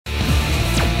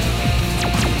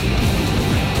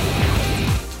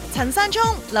陳山聰、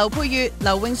劉佩玥、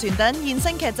劉永璇等現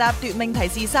身劇集《奪命提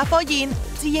示殺科宴》，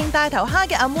自認大頭蝦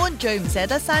嘅阿 moon 最唔捨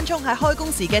得山聰喺開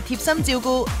工時嘅貼心照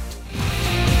顧。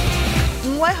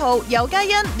吳偉豪、尤嘉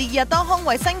欣烈日當空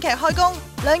為新劇開工，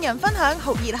兩人分享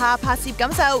酷熱下拍攝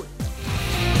感受。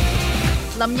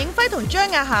林影輝同張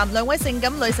雅涵兩位性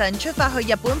感女神出發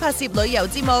去日本拍攝旅遊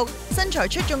節目，身材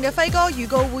出眾嘅輝哥預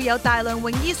告會有大量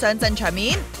泳衣上陣場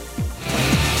面。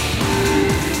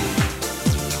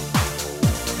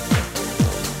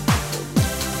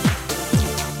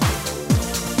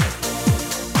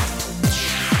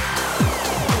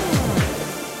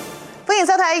歡迎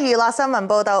收睇娛樂新聞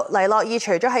報道。黎諾懿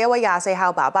除咗係一位24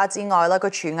孝爸爸之外啦，佢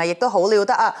廚藝亦都好了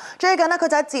得啊！最近呢，佢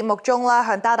就喺節目中啦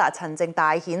向 Dada 陳靜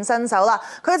大顯身手啦。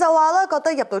佢就話啦，覺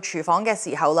得入到廚房嘅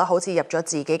時候啦，好似入咗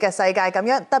自己嘅世界咁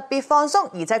樣，特別放鬆，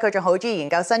而且佢仲好中意研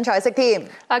究新菜式添。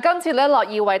嗱，今次咧諾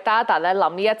懿為 Dada 咧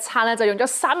諗呢一餐咧，就用咗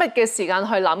3日嘅時間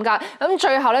去諗㗎。咁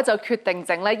最後咧就決定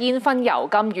整咧煙燻油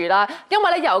甘魚啦。因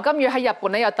為咧油甘魚喺日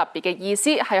本咧有特別嘅意思，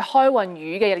係開運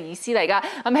魚嘅意思嚟㗎。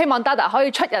咁希望 Dada 可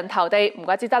以出人頭地。唔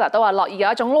怪之 Dada 都話諾懿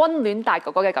有一種溫暖大哥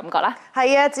哥嘅感覺啦。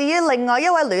係啊，至於另外一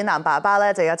位暖男爸爸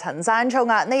咧，就有陳山聰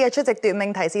啊。呢日出席奪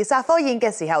命提示殺科宴嘅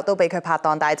時候，都俾佢拍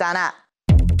檔大讚啦。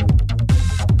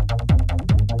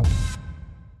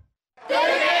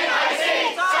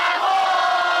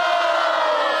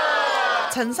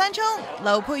陳山聰、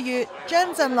劉佩玥、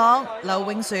張振朗、劉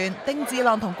永璇、丁子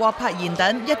朗同郭柏妍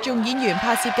等一眾演員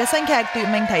拍攝嘅新劇《奪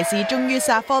命提示》終於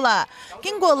殺科啦！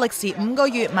經過歷時5個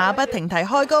月馬不停蹄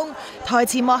開工，台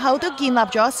前幕後都建立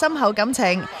咗深厚感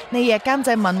情。呢日監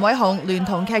製文偉雄聯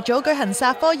同劇組舉行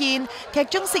殺科宴，劇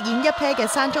中飾演一 pair 嘅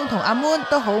山聰同阿 moon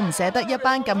都好唔捨得一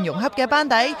班咁融洽嘅班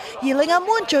底，而令阿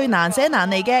moon 最難捨難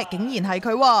離嘅竟然係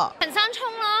佢喎。陳山聰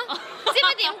咯，知唔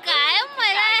知點解？因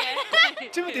為咧，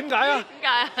知唔知點解啊？點解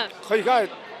啊？佢而家係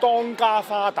當家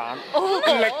花旦，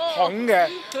力捧嘅。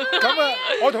咁啊，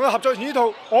我同佢合作完呢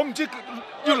套，我唔知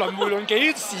要輪迴輪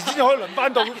幾時先可以輪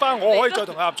翻到翻，我可以再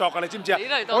同佢合作㗎，你知唔知啊？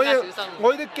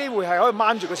我呢啲機會係可以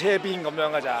掹住個車邊咁樣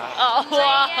㗎咋。係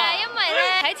啊，因為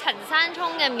咧喺陳山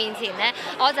聰嘅面前咧，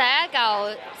我就係一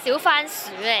嚿小番薯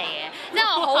嚟嘅，即係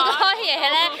我好多嘢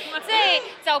咧，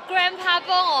就 grandpa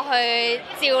幫我去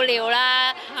照料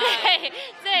啦，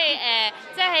即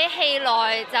係喺戲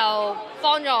內就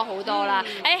幫咗我好多啦，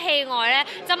喺戲外咧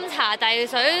斟茶遞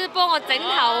水幫我整頭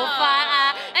髮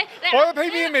啊，我啲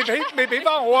pay me 未俾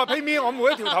翻我啊 ，pay me 我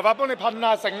每一條頭髮幫你噴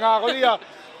啊、剩啊嗰啲啊，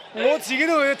我自己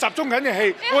都要集中緊嘅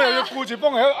戲，我又要顧住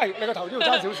幫佢，你個頭都要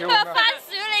爭少少。番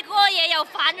薯你嗰個嘢又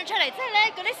反咗出嚟，即係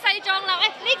咧嗰啲西裝褸，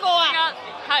呢個啊，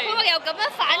會唔會又咁樣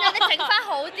反咗？你整翻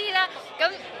好啲啦，咁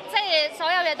即係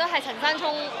所有嘢都係陳山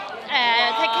聰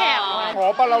take care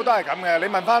我不嬲都係咁嘅，你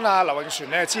問翻阿劉永璇，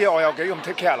你就知我有幾咁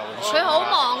take care 劉永璇。佢好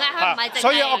忙嘅，佢唔係淨係。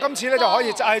所以我今次咧就可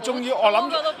以終於我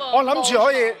諗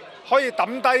住可以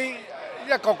抌低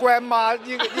一個 grandma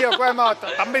呢個 grandma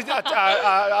抌俾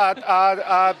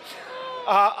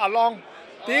阿 Long，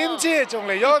 點知仲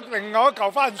嚟咗另外一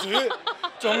嚿番薯，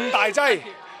仲大劑。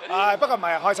不過唔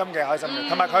係開心嘅，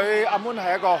同埋佢阿 moon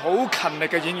係一個好勤力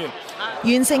嘅演員。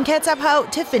完成劇集後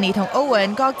 ，Tiffany 同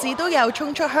Owen 各自都有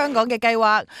衝出香港嘅計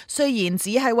劃。雖然只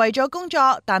係為咗工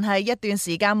作，但係一段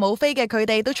時間冇飛嘅佢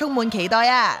哋都充滿期待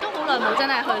啊！都好耐冇真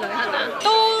係去旅行啦，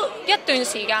都一段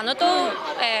時間咯，都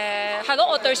係咯，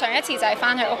我對上一次就係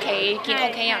翻去屋企見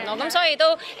屋企人咯，咁所以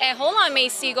都好耐未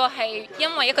試過係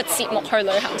因為一個節目去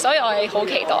旅行，所以我係好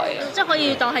期待嘅。即係可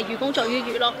以當係寓工作於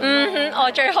娛樂。我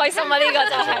最開心啊！呢個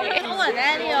就係。Owen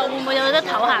咧，呢個會唔會有得唞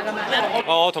下咁樣咧？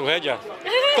我同佢一樣，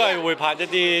都係會拍一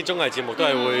啲綜藝節目，都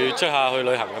係會出下去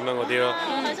旅行咁樣嗰啲咯。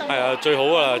係啊，最好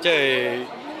啊，即係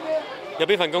有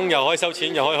邊份工又可以收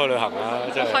錢，又可以去旅行啦，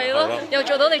即係。係咯，又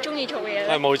做到你中意做嘅嘢。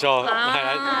係冇錯，係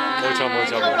啊，冇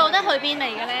錯。透露得去邊嚟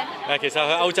嘅咧？其實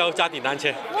去歐洲揸電單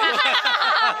車。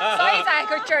所以就係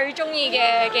佢最中意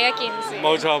嘅一件事。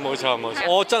冇錯。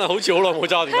我真係好似好耐冇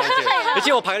揸電單車。你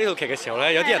知我拍呢套劇嘅時候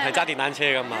咧，有啲人係揸電單車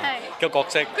㗎嘛，個角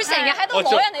色。佢成日喺度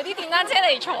攞人哋啲電單車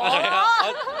嚟坐。係啊，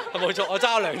冇錯，我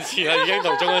揸咗2次啦，已經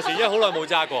途中嗰時，因為好耐冇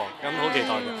揸過，咁好期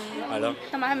待嘅，係咯。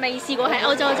同埋係未試過喺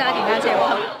歐洲揸電單車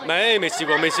喎。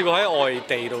未試過喺外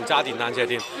地度揸電單車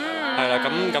添。係啦，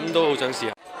咁都好想試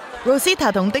下。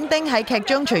Rosita 同丁丁喺劇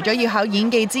中除咗要考演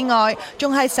技之外，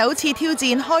仲係首次挑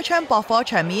戰開槍駁火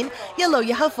場面，一路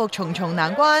要克服重重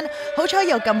難關。好彩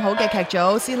有咁好嘅劇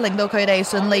組，先令到佢哋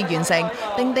順利完成。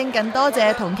丁丁更多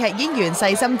謝同劇演員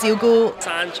細心照顧。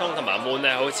山聰同埋 moon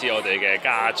咧，好似我哋嘅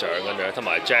家長咁樣，同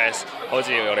埋 Jazz 好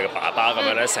似我哋嘅爸爸咁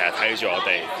樣咧，成日睇住我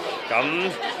哋。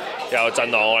咁有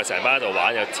振朗，我哋成班喺度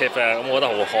玩，有 tip 咧，咁我覺得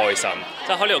好開心。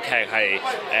即係開呢套劇係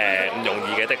唔容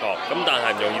易嘅，的確。咁但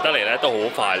係唔容易得嚟咧，都好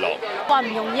快樂。話唔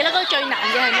容易咧，覺得最難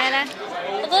嘅係咩咧？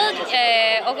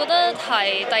我覺得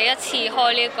係第一次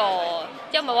開呢個，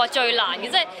又唔係話最難嘅，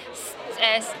即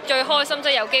係最開心，即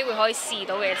係有機會可以試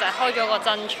到嘅就係開咗個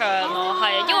真槍咯。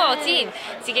係因為我之前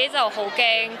自己就好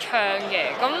驚槍嘅，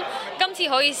咁今次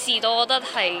可以試到，我覺得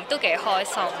係都幾開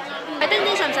心。丁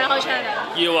丁使唔使開槍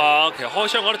㗎？要啊，其實開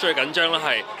槍我覺得最緊張咧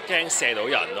係驚射到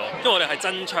人咯，因為我哋係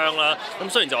真槍啦。咁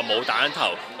雖然就話冇彈頭，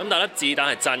咁但係粒子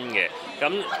彈係真嘅，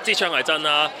咁支槍係真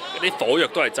啦，啲火藥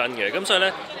都係真嘅，咁所以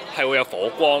咧係會有火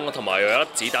光同埋有一粒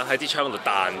子彈喺支槍度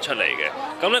彈出嚟嘅。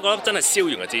咁咧覺得真係燒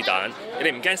完個子彈，你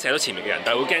哋唔驚射到前面嘅人，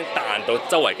但係會驚彈到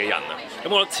周圍嘅人啊。咁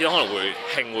我覺得始終可能會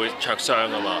興會灼傷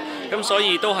啊嘛。咁所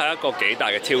以都係一個幾大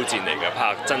嘅挑戰嚟嘅，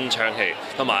拍真槍戲。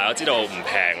同埋我知道唔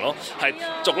平咯，係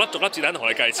逐粒子彈同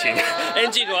我哋計錢。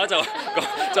NG 嘅話就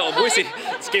唔好意思，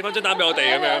寄翻張單俾我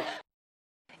哋咁樣。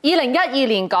2012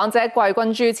年港姐季軍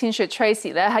朱千雪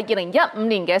Tracy 咧喺2015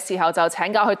年嘅時候就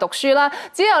請假去讀書啦，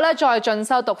之後咧再進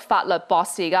修讀法律博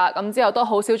士㗎，咁之後都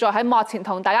好少再喺幕前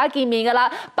同大家見面㗎啦。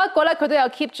不過咧佢都有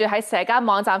keep 住喺社交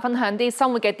網站分享啲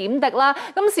生活嘅點滴啦，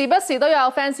咁時不時都有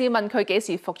fans 問佢幾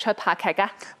時復出拍劇㗎。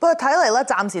不過睇嚟咧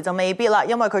暫時就未必啦，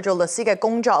因為佢做律師嘅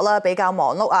工作啦比較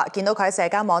忙碌啊。見到佢喺社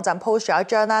交網站 post 咗一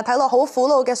張啦，睇落好苦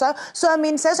惱嘅相，上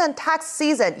面寫上 tax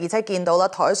season， 而且見到啦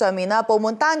台上面啦佈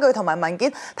滿單據同埋文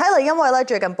件。睇嚟因為咧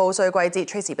最近報稅季節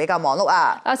 ，Tracy 比較忙碌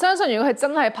啊。相信如果佢真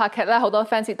係拍劇咧，好多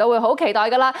fans 都會好期待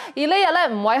㗎啦。而呢日咧，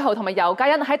吳偉豪同埋尤嘉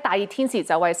欣喺大熱天時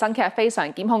就為新劇《非常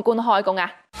檢控官》開工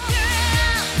啊！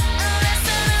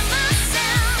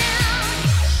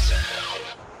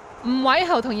吳偉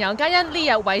豪同尤嘉欣呢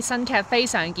日為新劇《非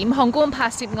常檢控官》拍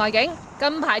攝外景。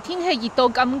近排天氣熱到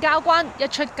咁交關，一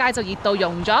出街就熱到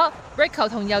溶咗。Rico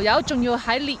同友友仲要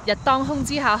喺烈日當空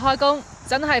之下開工，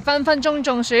真係分分鐘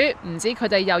中暑。唔知佢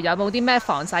哋又有冇啲咩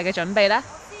防曬嘅準備呢？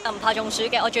唔怕中暑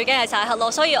嘅，我最驚係曬黑咯，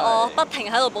所以我不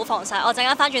停喺度補防曬。我陣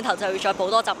間翻轉頭就要再補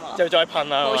多浸咯。就再噴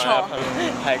啦。冇錯。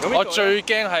係咁。我最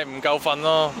驚係唔夠瞓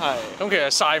咯。係。咁其實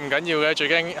曬唔緊要嘅，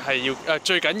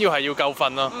最緊要係要夠瞓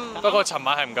咯。不過尋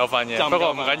晚係唔夠瞓嘅，不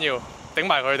過唔緊要。頂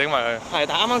埋佢。係，但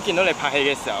係啱啱見到你拍戲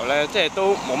嘅時候咧，即係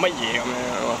都冇乜嘢咁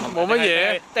樣。冇乜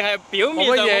嘢，定係表面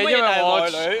上冇乜嘢，因為我內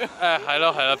裏係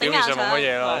咯，表面上冇乜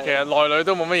嘢咯。其實內裏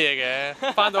都冇乜嘢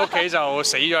嘅，翻到屋企就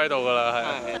死咗喺度㗎啦，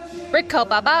係。Rico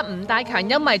爸爸吳大強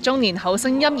因為中年好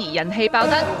聲音而人氣爆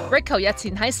燈。Rico 日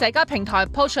前喺社交平台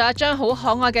po 咗一張好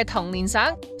可愛嘅童年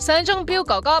相，相中彪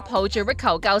哥哥抱住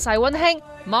Rico 夠晒溫馨，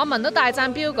網民都大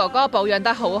讚彪哥哥保養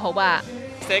得好好啊！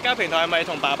社交平台係咪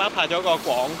同爸爸拍咗個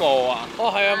廣告啊？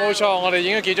哦，係啊，冇錯，我哋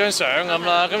影咗幾張相咁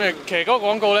啦。咁其實嗰個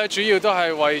廣告咧，主要都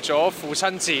係為咗父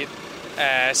親節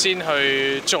先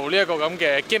去做呢一個咁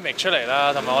嘅 gimmick 出嚟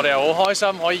啦。同埋我哋又好開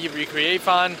心可以 recreate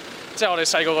翻，即係我哋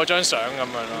細個嗰張相咁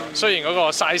樣咯。雖然嗰個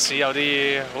size 有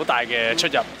啲好大嘅出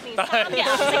入，但係顏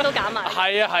色都揀埋。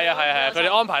係啊，佢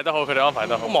哋安排得好，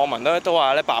網民都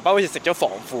話咧，爸爸好似食咗防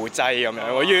腐劑咁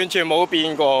樣，完全冇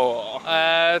變過。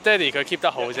爹哋佢 keep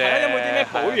得好啫。有冇啲咩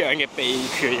保養嘅秘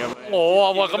訣咁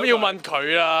樣？哇，咁要問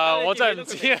佢啦，我真係唔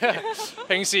知啊。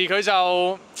平時佢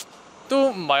就都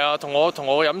唔係啊，同我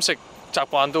飲食習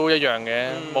慣都一樣嘅，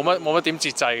冇乜點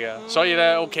節制嘅，所以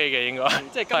咧 OK 嘅應該。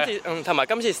即係今次同埋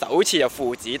今次首次有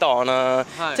父子檔啦，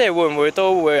即係會唔會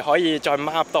都會可以再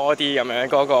mark 多啲咁樣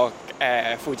嗰個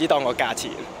父子檔個價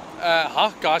錢？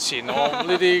價錢我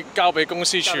呢啲交俾公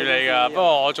司處理㗎。不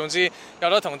過我總之有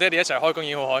得同爹哋一齊開工已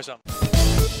經好開心。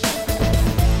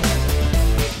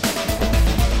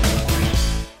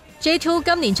J2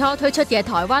 今年初推出嘅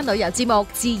台灣旅遊節目，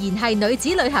自然係女子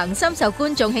旅行，深受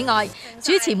觀眾喜愛。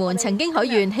主持們曾經許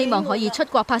願，希望可以出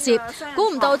國拍攝，估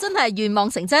唔到真係願望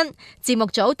成真。節目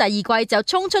組第二季就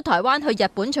衝出台灣去日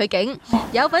本取景，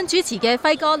有份主持嘅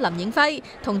輝哥林影輝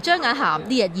同張雅涵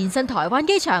呢日現身台灣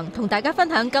機場，同大家分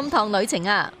享今趟旅程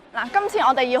啊！嗱，今次我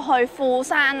哋要去富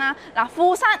山啦。嗱，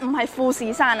富山唔係富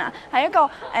士山啊，係一個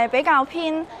比較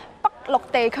偏北陸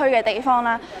地區嘅地方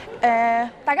啦。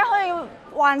大家可以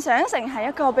幻想成係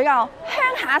一個比較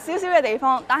鄉下少少嘅地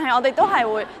方，但係我哋都係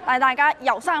會帶大家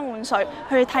遊山玩水，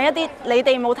去睇一啲你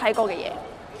哋冇睇過嘅嘢。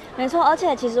沒錯，而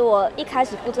且其實我一開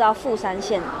始不知道富山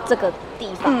縣這個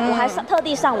地方，我還特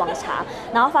地上網查，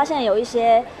然後發現有一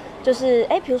些就是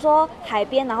譬如說海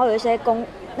邊，然後有一些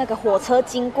那個火車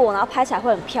經過，然後拍起來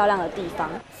會很漂亮的地方。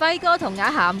輝哥同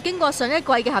雅涵經過上一季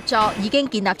嘅合作，已經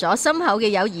建立咗深厚嘅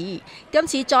友誼。今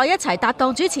次再一齊搭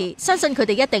檔主持，相信佢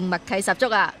哋一定默契十足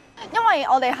啊！因為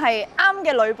我哋係啱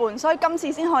嘅旅伴，所以今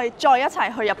次先可以再一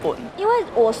齊去日本。因為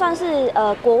我算是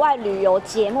國外旅遊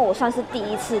節目，我算是第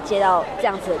一次接到這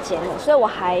樣子的節目，所以我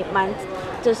還蠻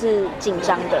就是緊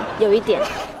張的，有一點。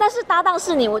但是搭檔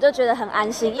是你，我就覺得很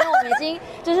安心，因為我們已經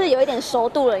就是有一點熟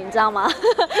度了，你知道嗎？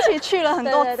一起去了很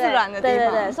多自然的地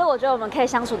方，對，所以我覺得我們可以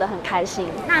相處得很開心。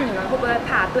那你們會不會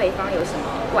怕對方有什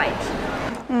麼怪癖？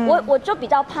我就比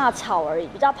較怕吵而已，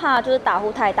比較怕就是打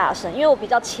呼太大聲，因為我比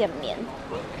較淺眠。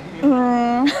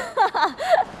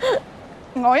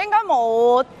我應該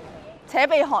冇扯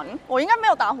鼻鼾，我應該沒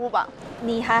有打呼吧？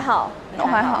你還好，我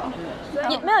還好，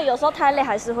沒有，有時候太累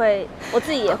還是會，我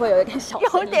自己也會有一點小聲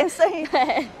音，有點聲音。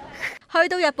去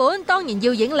到日本當然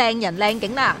要影靚人靚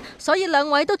景啦，所以兩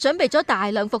位都準備咗大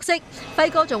量服飾。輝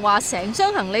哥仲話成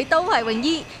箱行李都係泳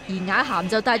衣，而雅涵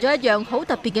就帶咗一樣好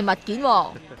特別嘅物件喎。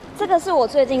這個是我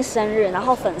最近生日，然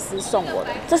後粉絲送我的，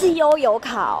這是悠遊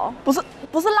卡哦，不是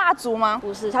蠟燭嗎？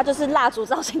不是，它就是蠟燭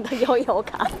造型的悠遊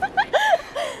卡。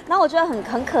然後我覺得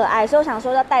很可愛，所以我想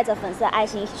說要帶着粉絲的愛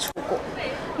心一起出國。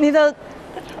你的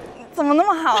怎麼那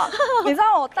麼好啊？你知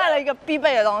道我帶了一個必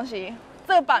備的東西，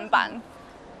這個板板。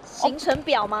行程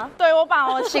表嗎？對，我把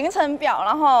我行程表，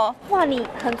然後哇，你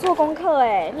很做功課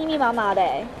哎，密密麻麻的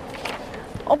哎，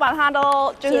我把它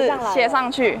都就是寫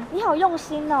上去。你好用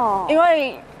心哦。因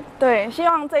為對，希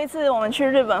望這一次我們去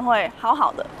日本會好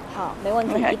好的。好，沒問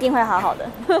題，一定會好好的。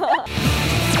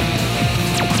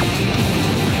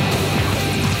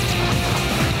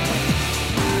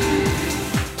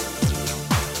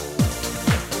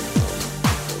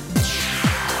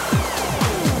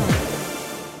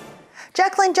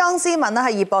Jacqueline 莊思敏咧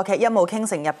喺熱播劇《一舞傾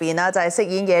城》入邊啦，就係飾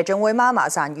演夜總會媽媽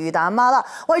散魚蛋媽啦。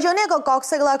為咗呢一個角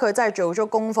色咧，佢真係做足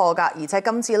功課㗎，而且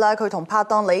今次咧佢同拍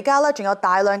檔李嘉咧仲有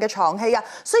大量嘅床戲啊。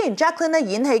雖然 Jacqueline 咧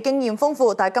演戲經驗豐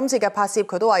富，但係今次嘅拍攝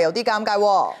佢都話有啲尷尬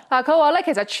喎。嗱，佢話咧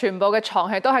其實全部嘅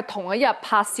床戲都係同一日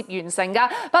拍攝完成㗎，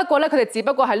不過咧佢哋只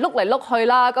不過係碌嚟碌去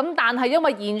啦。咁但係因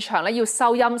為現場咧要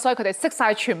收音，所以佢哋熄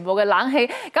晒全部嘅冷氣，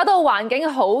搞到環境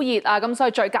好熱啊。咁所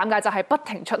以最尷尬就係不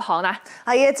停出汗啊。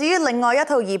係嘅，至於另外一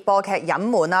套熱播劇《隱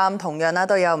瞞》啊，同樣咧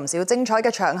都有唔少精彩嘅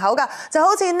場口㗎，就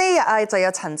好似呢日啊就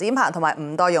有陳展鵬同埋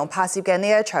吳岱融拍攝嘅呢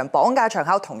一場綁架場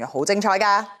口，同樣好精彩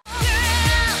㗎。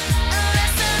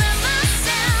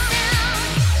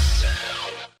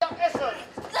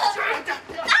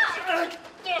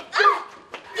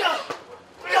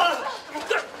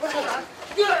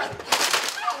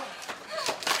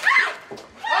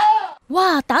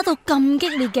哇！打到咁激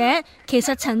烈嘅，其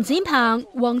實陳展鵬、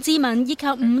黃智雯以及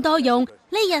吳岱融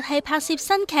呢日係拍攝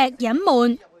新劇《隱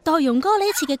瞞》，岱融哥呢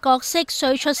次嘅角色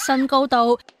帥出新高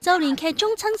度，就連劇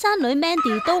中親生女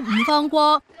Mandy 都唔放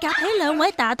過，夾喺兩位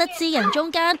打得之人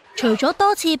中間，除咗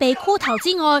多次被箍頭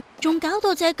之外，仲搞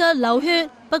到隻腳流血。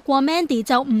不過 Mandy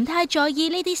就唔太在意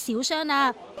呢啲小傷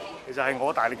啦。其實係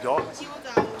我大力咗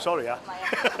 ，sorry 啊，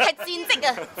係戰績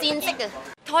啊，戰績啊！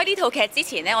開呢套劇之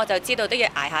前呢，我就知道都要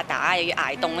捱下打，又要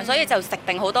捱凍，所以就食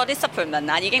定好多啲 supplement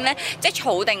啊，已經咧即係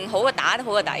儲定好個打得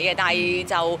好個底嘅，但係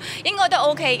就應該都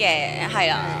OK 嘅，係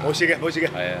啦。冇事嘅，冇事嘅，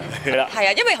係啊，係啦。係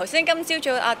啊，因為頭先今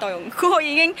朝早阿岱融哥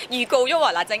已經預告咗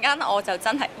話嗱，陣間我就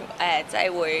真係即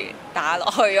係會打落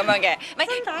去咁樣嘅，唔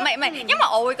係，因為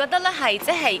我會覺得咧係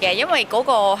即係嘅，因為嗰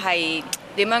個係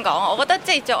點樣講？我覺得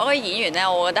即係作為演員咧，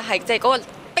我覺得係即係嗰個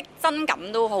逼真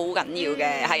感都好緊要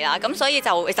嘅，係啊，咁所以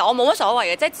就其實我冇乜所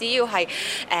謂嘅，即係只要係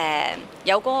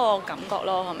有嗰個感覺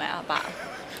咯，係咪啊，爸？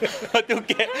都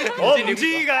驚，我唔知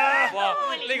㗎。哇！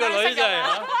呢個女真係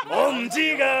我唔知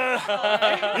㗎。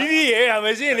呢啲嘢係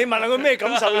咪先？你問下佢咩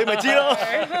感受，你咪知咯。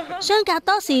相隔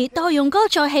多時，岱融哥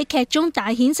再喺劇中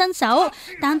大顯身手，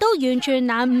但都完全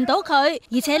難唔到佢。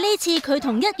而且呢次佢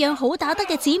同一樣好打得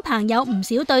嘅展鵬有唔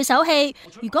少對手戲。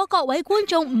如果各位觀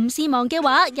眾唔視忘嘅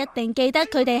話，一定記得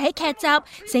佢哋喺劇集《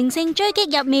乘勝追擊》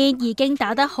入面已經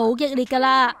打得好激烈㗎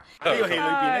啦。呢個戲裏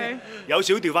邊咧有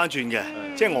少調翻轉嘅，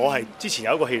即係我係之前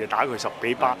有一個戲就打佢10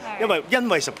幾巴，因為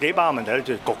10幾巴嘅問題咧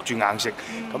就焗住硬食。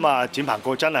咁啊，展鵬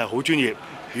哥真係好專業，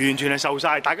完全係受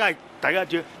晒。大家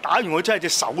打完我真係隻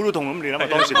手都痛咁，你諗下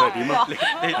當時佢係點啊？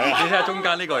你睇下中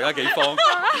間呢個而家幾方？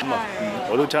咁啊，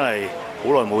我都真係好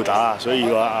耐冇打，所以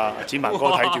話阿展鵬哥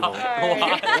睇住我，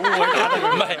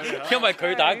唔係因為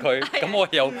佢打佢，咁我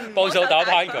又幫手打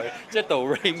翻佢，即係度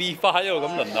re mi fa 一路咁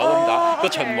輪流咁打個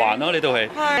循環咯。呢套戲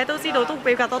係都知道都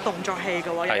比較多動作戲嘅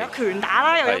喎，又有拳打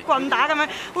啦，又有棍打咁樣，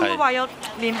會唔會話有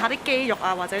練下啲肌肉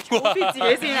啊，或者操 fit 自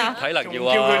己先啊？體能要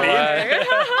啊，叫佢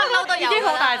練，已經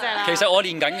好大隻啦。其實我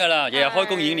練緊㗎啦，日日開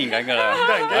工已經練緊㗎啦，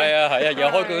係啊，日日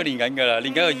開工都練緊㗎啦，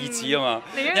練緊個意志啊嘛，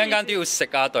一陣間都要食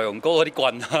啊岱融哥嗰啲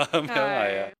棍啊咁樣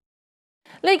係啊。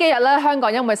呢幾日咧，香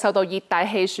港因為受到熱帶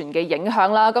氣旋嘅影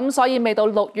響啦，咁所以未到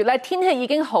6月咧，天氣已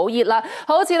經好熱啦，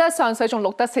好似咧上水仲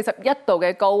錄得41度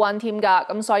嘅高溫添㗎，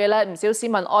咁所以咧唔少市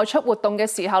民外出活動嘅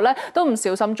時候咧，都唔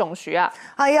小心中暑啊。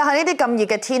係啊，喺呢啲咁熱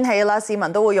嘅天氣啦，市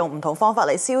民都會用唔同方法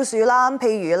嚟消暑啦。譬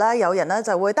如咧，有人咧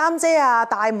就會擔遮啊、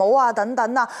戴帽啊等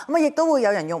等啊，咁啊亦都會有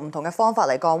人用唔同嘅方法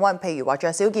嚟降溫，譬如話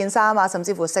着少件衫啊，甚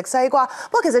至乎食西瓜。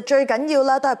不過其實最緊要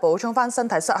咧都係補充翻身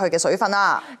體失去嘅水分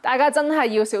啊。大家真係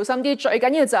要小心啲，最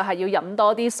緊要就係要飲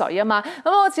多啲水啊嘛。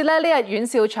咁好似呢日阮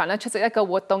兆祥咧出席一個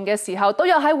活動嘅時候，都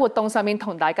有喺活動上面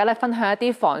同大家咧分享一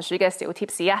啲防暑嘅小貼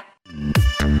士啊。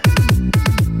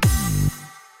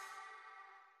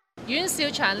阮兆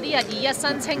祥呢日以一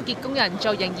身清潔工人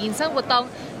造型現身活動，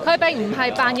佢並唔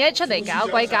係扮嘢出嚟搞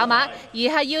鬼搞馬，而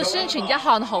係要宣傳一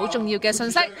項好重要嘅信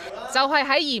息，就係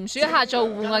喺炎暑下做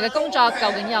戶外嘅工作，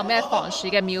究竟有咩防暑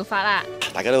嘅妙法啊？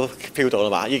大家都 feel 到啦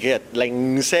嘛！呢幾日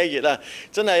零舍熱啊，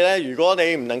真係咧，如果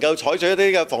你唔能夠採取一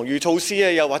啲嘅防禦措施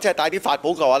啊，又或者係帶啲法寶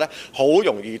嘅話咧，好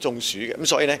容易中暑嘅。咁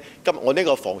所以咧，今日我呢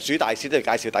個防暑大使都要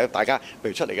介紹大家，譬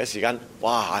如出嚟嘅時間，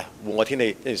哇！戶外天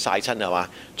氣跟住曬親係嘛，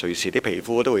隨時啲皮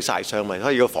膚都會曬傷嘛，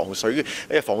所以要防水、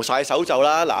防曬手袖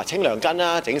啦，嗱清涼巾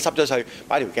啦，整濕咗佢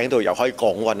擺條頸度又可以降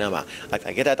溫啊嘛。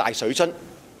記得帶水樽。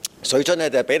水樽咧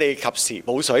就係俾你及時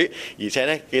補水，而且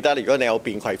咧記得如果你有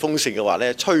便攜風扇嘅話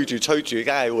咧，吹住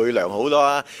梗係會涼好多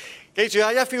啦。記住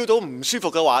啊，一 feel 到唔舒服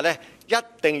嘅話咧，一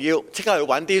定要即刻去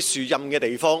揾啲樹蔭嘅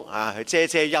地方啊，去遮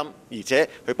陰，而且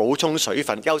去補充水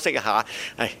分，休息一下，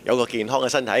有個健康嘅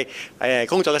身體，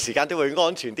工作嘅時間都會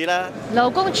安全啲啦。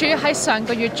勞工處喺上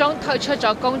個月中推出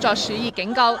咗工作暑熱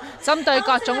警告，針對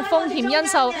各種風險因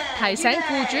素，提醒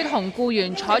僱主同僱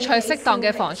員採取適當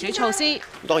嘅防暑措施。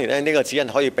當然咧，呢個指引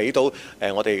可以俾到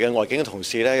我哋嘅外景嘅同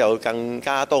事咧，有更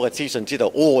加多嘅資訊，知道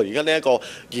而家呢一個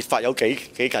熱法有幾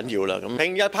緊要啦。咁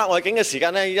平日拍外景嘅時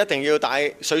間咧，一定要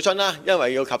帶水樽啦，因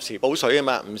為要及時補水啊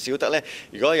嘛。唔少得咧，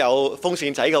如果有風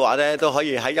扇仔嘅話咧，都可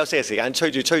以喺休息嘅時間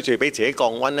吹住俾自己降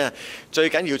溫咧。最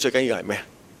緊要係咩？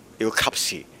要及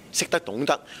時識得懂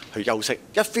得去休息。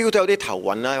一 feel 到有啲頭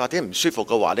暈啊或者唔舒服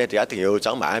嘅話咧，就一定要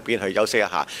走埋一邊去休息一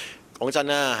下。講真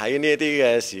啦，喺呢一啲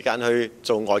嘅時間去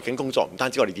做外景工作，唔單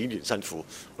止我哋演員辛苦，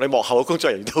我哋幕後嘅工作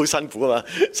人員都好辛苦啊嘛。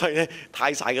所以咧，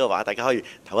太曬嘅話，大家可以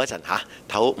唞一陣嚇，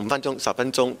唞5分鐘、10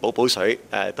分鐘，補水，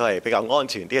都係比較安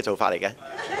全啲嘅做法嚟嘅。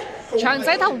祥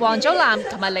仔同王祖藍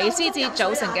同埋李思捷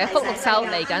組成嘅福祿壽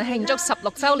嚟緊慶祝16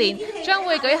週年，將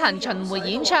會舉行巡迴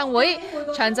演唱會。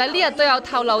祥仔呢日都有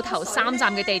透露頭3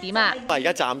站嘅地點啊。而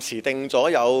家暫時定咗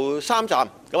有3站。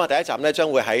咁啊，第一站咧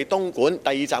將會喺東莞，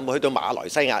第二站會去到馬來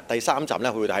西亞，第3站咧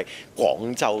會到喺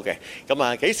廣州嘅。咁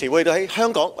啊，幾時會到喺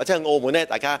香港或者係澳門呢？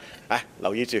大家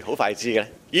留意住，好快知嘅。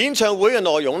演唱會嘅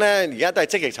內容呢，而家都係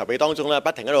積極籌備當中啦，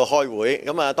不停喺度開會。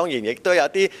咁啊，當然亦都有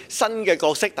啲新嘅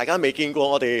角色，大家未見過，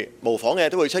我哋模仿嘅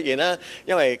都會出現啦。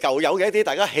因為舊有嘅一啲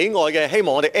大家喜愛嘅，希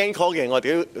望我哋 encore 嘅，我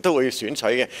哋都會選取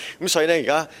嘅。咁所以呢，而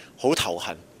家好頭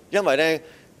痕，因為呢。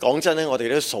講真咧，我哋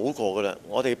都數過噶啦，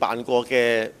我哋扮過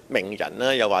嘅名人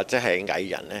啦，又或者係藝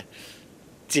人咧，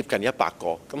接近100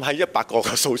個。咁喺100個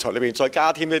嘅素材裏邊，再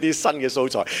加添一啲新嘅素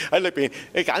材喺裏邊，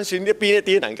你揀選邊一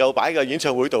啲能夠擺喺個演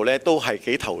唱會度咧，都係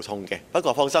幾頭痛嘅。不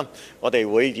過放心，我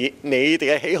哋會以你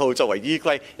哋嘅喜好作為依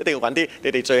歸，一定要揾啲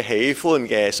你哋最喜歡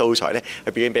嘅素材咧，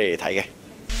去表演俾你哋睇嘅。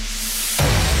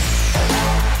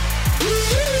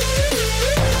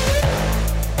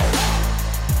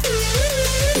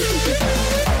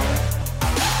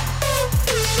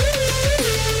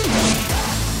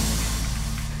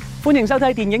歡迎收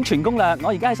睇電影全攻略，我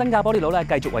而家喺新加坡呢度咧，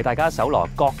繼續為大家搜羅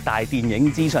各大電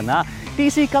影資訊啦。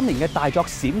DC 今年嘅大作《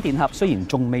閃電俠》雖然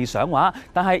仲未上畫，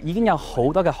但係已經有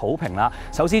好多嘅好評啦。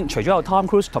首先，除咗有 Tom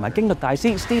Cruise 同埋驚悚大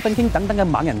師 Stephen King 等等嘅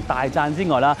猛人大讚之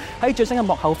外啦，喺最新嘅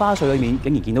幕後花絮裏面，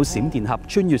竟然見到閃電俠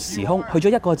穿越時空，去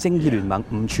咗一個正義聯盟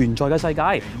唔存在嘅世界，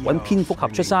揾蝙蝠俠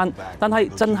出山。但係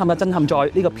震撼就震撼在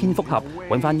呢個蝙蝠俠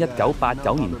揾翻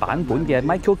1989年版本嘅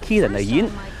Michael Keaton 嚟演。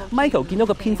Michael 見到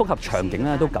個蝙蝠俠場景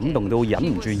咧，都感動到忍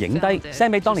唔住影低 send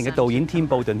俾當年嘅導演添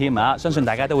布頓添啊！相信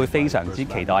大家都會非常之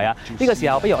期待啊！呢個時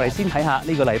候，不如我哋先睇下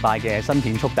呢個禮拜嘅新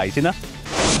片速遞先啦。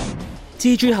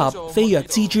蜘蛛俠飛躍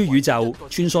蜘蛛宇宙，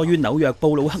穿梭於紐約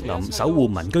布魯克林守護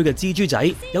民居嘅蜘蛛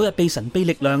仔，有日被神秘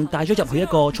力量帶咗入去一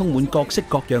個充滿各式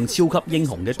各樣超級英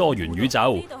雄嘅多元宇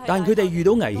宙。但佢哋遇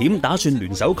到危險，打算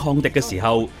聯手抗敵嘅時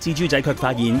候，蜘蛛仔卻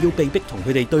發現要被逼同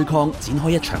佢哋對抗，展開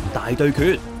一場大對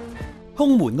決。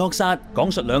凶門惡殺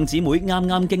講述兩姊妹啱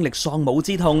啱經歷喪母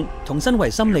之痛，同身為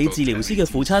心理治療師嘅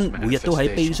父親每日都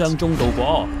喺悲傷中度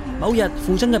過。某日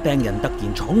父親嘅病人突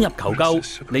然闖入求救，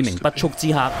呢名不速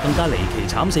之客更加離奇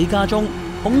慘死家中，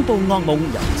恐怖噩夢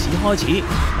由此開始，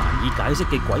難以解釋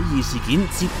嘅詭異事件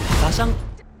接連發生。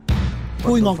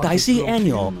配樂大師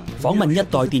Ennio 訪問一代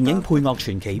電影配樂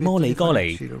傳奇摩里哥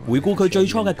尼，回顧佢最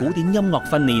初嘅古典音樂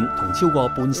訓練同超過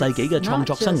半世紀嘅創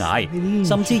作生涯，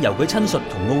甚至由佢親述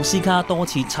同奧斯卡多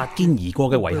次擦肩而過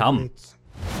嘅遺憾。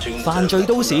犯罪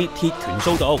都市鐵拳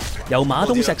掃毒，由馬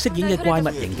東石飾演嘅怪物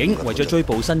刑警，為咗追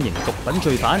捕新型毒品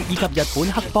罪犯以及日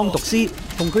本黑幫毒師，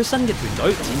同佢新嘅團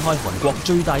隊展開韓國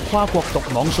最大跨國毒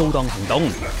網掃蕩行動，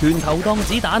拳頭當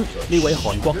子彈。呢位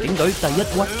韓國警隊第一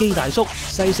屈機大叔，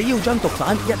誓死要將毒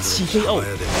販一次 KO。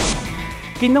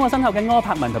見到我身後嘅柯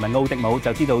柏文同埋奧迪姆，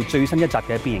就知道最新一集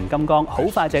嘅變形金剛好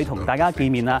快就要同大家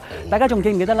見面啦！大家仲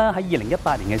記唔記得啦？喺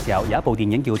2018年嘅時候有一部電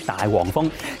影叫《大黃蜂》，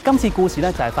今次故事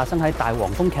呢，就係發生喺《大黃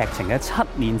蜂》劇情嘅7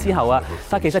年之後啊！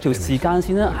但其實條時間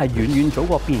線呢，係遠遠早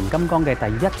過變形金剛嘅第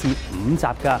1至5集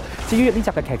㗎。至於呢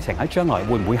集嘅劇情喺將來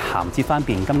會唔會銜接翻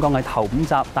變形金剛嘅頭5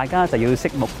集，大家就要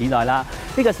拭目以待啦！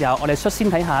呢個時候我哋率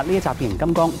先睇下呢一集變形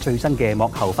金剛最新嘅幕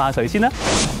後花絮先啦。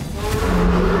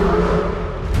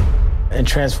And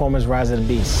Transformers Rise of the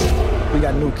Beast. We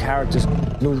got new characters,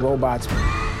 new robots,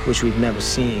 which we've never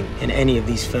seen in any of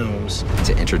these films.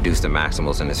 To introduce the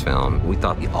Maximals in this film, we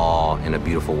thought the awe and the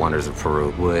beautiful wonders of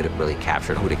Peru would really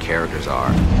capture who the characters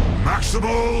are.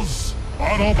 Maximals,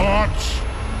 Autobots,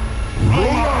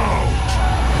 roll out!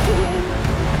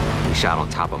 We shot on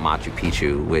top of Machu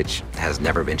Picchu, which has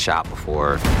never been shot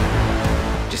before.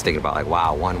 Just thinking about like,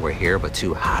 wow, 1, we're here, but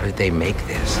 2, how did they make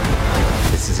this?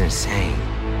 This is insane.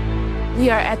 We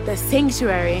are at the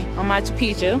sanctuary on Machu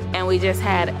Picchu, and we just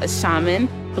had a shaman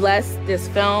bless this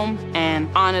film and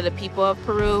honor the people of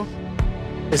Peru.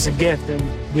 It's a gift, and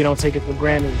we don't take it for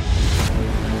granted.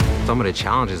 Some of the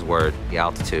challenges were the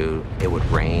altitude. It would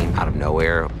rain out of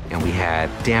nowhere, and we had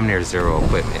damn near zero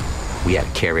equipment. We had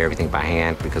to carry everything by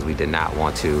hand because we did not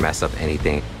want to mess up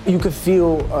anything. You could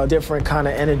feel a different kind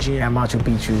of energy at Machu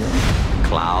Picchu.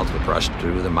 Clouds would rush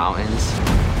through the mountains.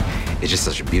 It's just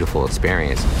such a beautiful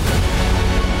experience.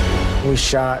 We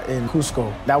shot in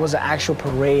Cusco. That was an actual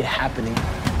parade happening.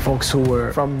 Folks who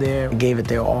were from there gave it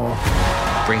their all.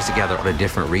 Brings together all the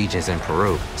different regions in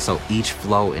Peru. So each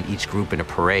flow and each group in the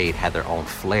parade had their own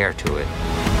flair to it.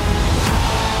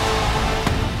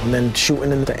 And then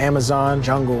shooting in the Amazon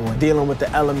jungle and dealing with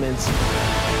the elements.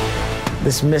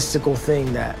 This mystical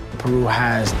thing that Peru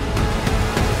has.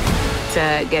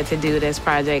 To get to do this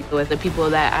project with the people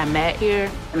that I met here,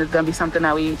 and it's gonna be something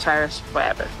that we cherish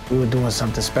forever. We were doing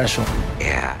something special.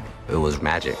 Yeah, it was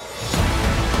magic.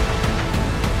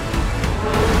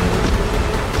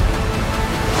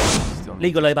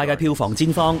 呢個禮拜嘅票房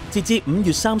戰況，截至5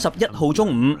月31號中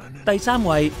午，第3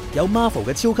位有 Marvel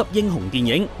嘅超級英雄電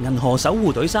影《銀河守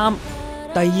護隊3》，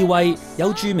第2位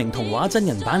有著名童話真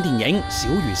人版電影《小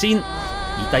魚仙》，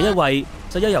而第1位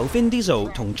就有由 Vin Diesel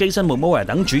同 Jason Momoa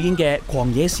等主演嘅《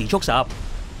狂野時速10》。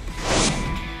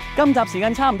今集時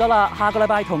間差唔多啦，下個禮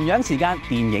拜同樣時間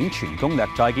電影全攻略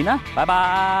再見啦，拜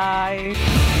拜。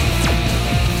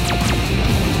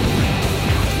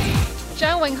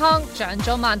張永康、蔣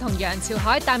祖曼同楊潮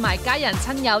凱帶埋家人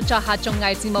親友作客綜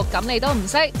藝節目，咁你都唔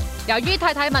識。由於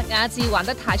太太麥雅致玩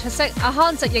得太出色，阿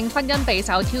康直認婚姻備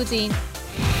受挑戰。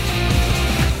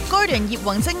Gordon 葉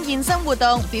宏星現身活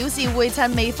動，表示會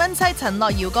趁未婚妻陳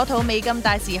樂瑤個肚未咁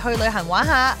大時去旅行玩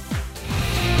下。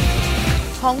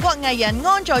韓國藝人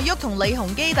安在旭同李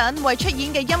鴻基等為出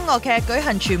演嘅音樂劇舉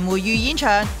行傳媒預演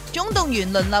場，總動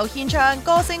員輪流獻唱，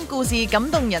歌聲故事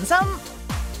感動人心。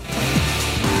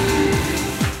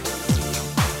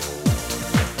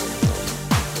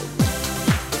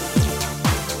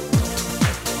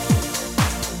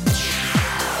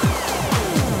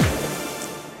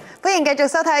歡迎繼續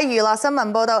收睇娛樂新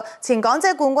聞報道。前港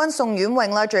姐冠軍宋婉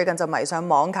穎啦，最近就迷上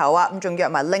網球啊，咁仲約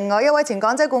埋另外一位前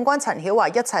港姐冠軍陳曉華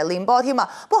一齊練波添啊。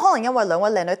不過可能因為兩位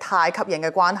靚女太吸引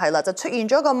嘅關係啦，就出現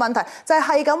咗一個問題，就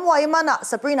係咁餵蚊啊。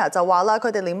Sabrina 就話啦，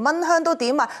佢哋連蚊香都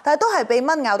點啊，但係都係被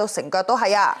蚊咬到成腳都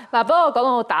係啊。嗱，不過講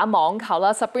到打網球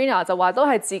啦 ，Sabrina 就話都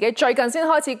係自己最近先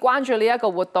開始關注呢一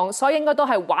個活動，所以應該都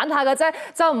係玩下嘅啫，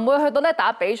就唔會去到咧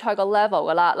打比賽個 level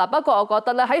噶啦。嗱，不過我覺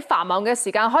得咧喺繁忙嘅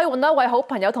時間可以揾到一位好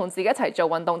朋友同自己一齊做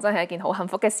運動，真係一件好幸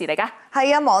福嘅事嚟㗎。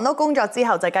係啊，忙碌工作之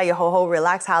後就梗係要好好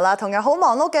relax 下啦。同樣好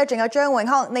忙碌嘅仲有張永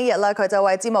康，呢日啦佢就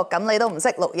為節目咁你都唔識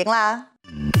錄影啦。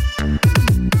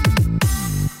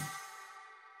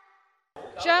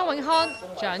張永康、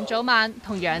蔣祖曼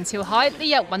同楊潮凱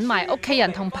呢日揾埋屋企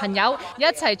人同朋友一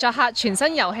齊作客全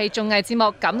新遊戲綜藝節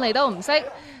目，咁你都唔識。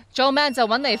做咩就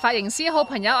揾嚟髮型師好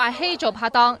朋友阿希做拍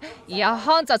檔，而阿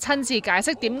康就親自解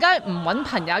釋點解唔揾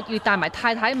朋友，要帶埋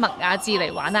太太麥雅致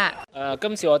嚟玩啊！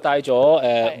今次我帶咗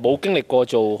冇經歷過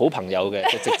做好朋友嘅，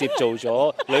就直接做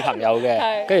咗女朋友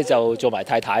嘅，跟住就做埋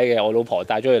太太嘅，我老婆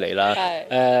帶咗佢嚟啦。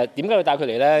點解要帶佢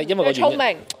嚟呢？因為個原因聰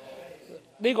明。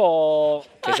呢個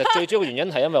其實最主要嘅原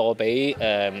因係因為我俾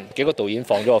幾個導演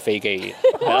放咗個飛機嘅，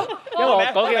係啊，因為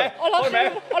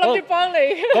我諗住幫你。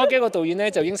嗰幾個導演咧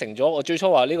就應承咗我最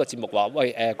初話呢個節目話，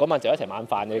喂嗰晚就一齊晚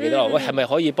飯你記得？喂係咪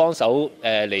可以幫手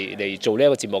嚟做呢一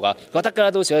個節目啊？我得㗎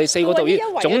啦，到時我哋4個導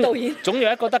演總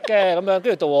有一個得嘅咁樣，跟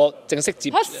住到我正式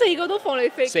接。嚇4個都放你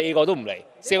飛機？4個都唔嚟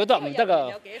，4個都話唔得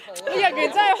㗎。你人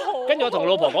緣真係好。跟住我同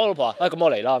老婆講，老婆話：咁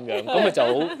我嚟啦咁樣，咁佢就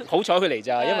好彩佢嚟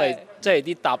咋，因為即係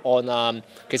啲答案啊，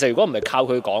其實如果唔係靠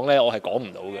佢講咧，我係講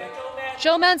唔到嘅。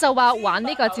Joeman 就話玩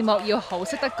呢個節目要好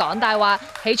識得講大話，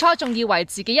起初仲以為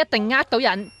自己一定呃到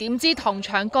人，點知同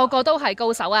場個個都係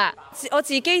高手啊！我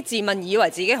自己自問以為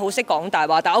自己好識講大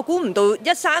話，但我估唔到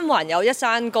一山還有一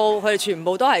山高，佢哋全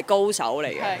部都係高手嚟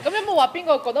嘅。咁有冇話邊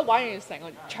個覺得玩完成個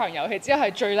場遊戲之後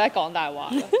係最叻講大話？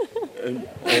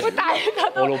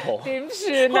我老婆點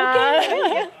算啊？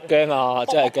驚啊！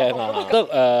真係驚啊！覺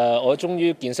得我終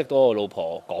於見識到我老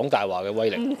婆講大話嘅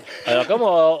威力。係啦，咁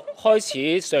我開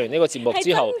始上完呢個節目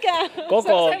之後，嗰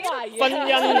個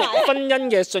婚姻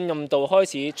嘅信任度開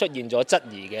始出現咗質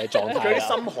疑嘅狀態啦。有啲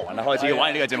心寒啊！開始玩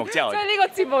完呢個節目之後，即係呢個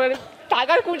節目，大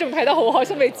家觀眾睇得好開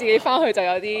心，你自己翻去就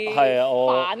有啲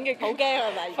反嘅，好驚係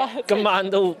咪？今晚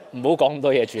都唔好講咁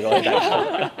多嘢住咯，大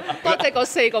家。多謝嗰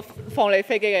4個放你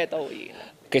飛機嘅導演。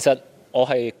其實我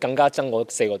係更加憎嗰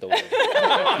4個導演，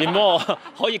原本我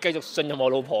可以繼續信任我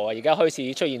老婆啊，而家開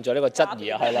始出現咗呢個質疑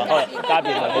啊，係啦，家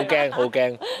變好驚好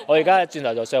驚。我而家轉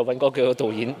頭就上去揾嗰幾個導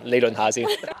演理論下先。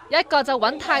一個就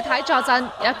揾太太助陣，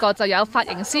一個就有髮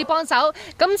型師幫手。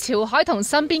咁潮海同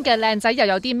身邊嘅靚仔又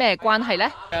有啲咩關係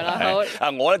呢？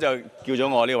我咧就叫咗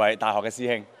我呢位大學嘅師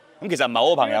兄。咁其實唔係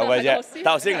好朋友嘅啫，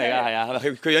大學師兄嚟㗎，係啊，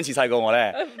佢樣似細過我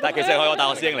咧，但係其實係我大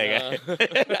學師兄嚟嘅，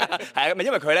係啊，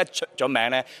因為佢咧出咗名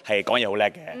咧係講嘢好叻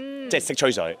嘅，即係識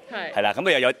吹水，係啦，咁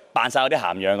佢又有扮晒有啲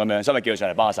涵養咁樣，所以咪叫佢上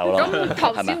嚟幫下手咯。咁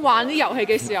頭先玩啲遊戲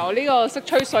嘅時候，呢個識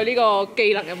吹水呢個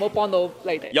技能有冇幫到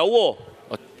你哋？有喎，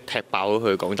我踢爆咗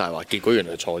佢講大話，結果原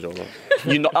來錯咗咯。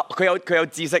原來佢有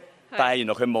知識。但係原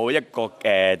來佢冇一個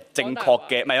正確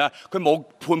嘅，唔係啊，佢冇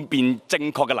判辨正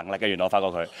確嘅能力嘅。原來我發覺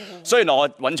佢，所以我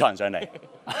揾錯人上嚟。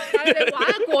但係你玩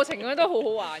嘅過程咧都好好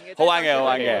玩嘅。好玩嘅，好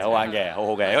玩嘅，好玩嘅，好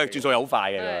好嘅，因為轉數又好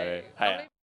快嘅佢，係啊。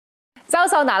周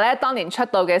秀娜咧當年出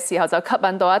道嘅時候就吸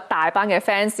引到一大班嘅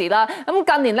fans 啦。咁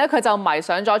近年咧佢就迷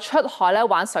上咗出海咧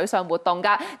玩水上活動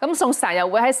㗎。咁仲成日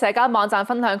會喺社交網站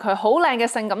分享佢好靚嘅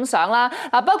性感相啦。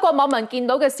不過網民見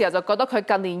到嘅時候就覺得佢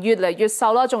近年越嚟越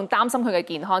瘦啦，仲擔心佢嘅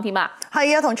健康添啊。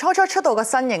係啊，同初初出道嘅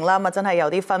身形啦，咪真係有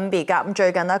啲分別㗎。咁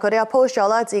最近咧佢哋又 post 咗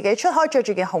啦自己出海着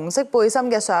住件紅色背心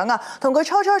嘅相啊，同佢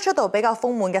初初出道比較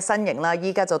豐滿嘅身形啦，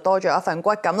依家就多咗一份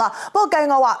骨感啦。不過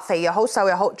計我話肥又好瘦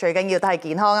又好，最緊要都係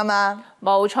健康啊嘛。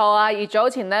冇錯啊！而早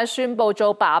前咧宣布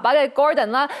做爸爸嘅 Gordon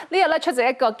啦，呢日咧出席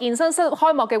一個健身室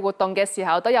開幕嘅活動嘅時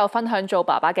候，都有分享做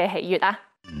爸爸嘅喜悅啊！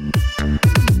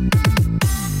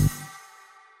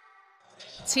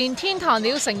前天堂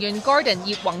鳥成員 Gordon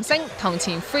葉宏星同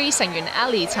前 Free 成員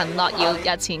Ellie 陳樂瑤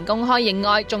日前公開認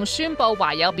愛，仲宣布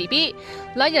懷有 BB，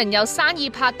 兩人由生意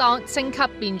拍檔升級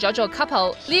變咗做 couple。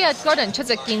呢日 Gordon 出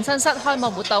席健身室開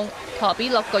幕活動，陀 B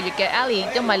 6個月嘅 Ellie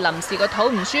因為臨時個肚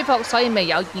唔舒服，所以未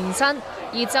有現身。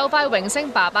而就快榮升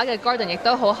爸爸嘅 Gordon 亦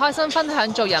都好開心分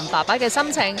享做人爸爸嘅心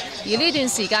情，而呢段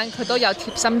時間佢都有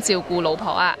貼心照顧老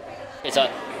婆啊。其實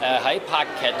喺拍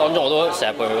劇當中我都成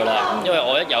日陪佢噶啦，因為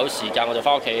我一有時間我就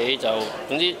翻屋企就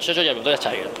總之出入入都一齊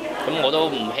嘅，咁我都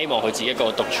唔希望佢自己一個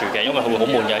獨處嘅，因為佢會好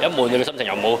悶嘅，一悶佢嘅心情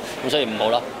又冇，咁所以唔好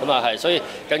啦。咁啊係，所以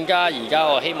更加而家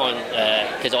我希望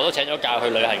其實我都請咗假去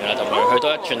旅行㗎啦，同佢去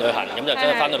多一串旅行，咁就真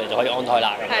係翻到嚟就可以安胎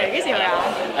啦。係幾時去啊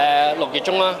？6月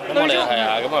中啦，咁我哋係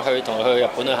啊，咁啊去同佢去日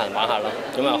本旅行玩下咯，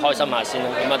咁啊開心下先啦。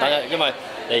咁啊等陣，因為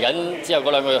嚟緊之後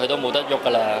嗰2個月佢都冇得喐㗎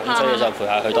啦，咁所以就陪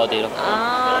下佢多啲咯。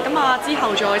咁啊之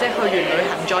後再即係去完旅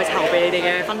行再籌備你哋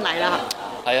嘅婚禮啦。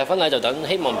係啊，婚禮就等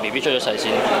希望 BB 出咗世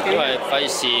先，因為費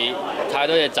事太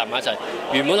多嘢集埋一齊。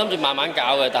原本諗住慢慢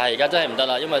搞嘅，但係而家真係唔得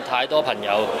啦，因為太多朋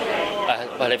友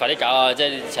喂你快啲搞啊！即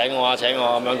係請我咁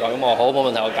樣講，咁我好冇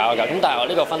問題，我搞一搞。咁但係我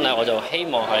呢個婚禮我就希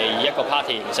望係以一個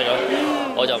party 形式咯，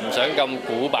我就唔想咁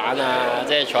古板啊，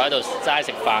即係坐喺度齋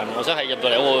食飯。我想係入到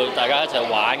嚟會大家一齊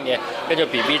玩嘅，跟住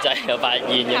BB 仔又發現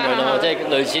咁樣咯，即係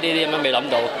類似呢啲咁樣未諗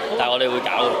到，但係我哋會搞。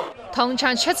同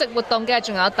場出席活動嘅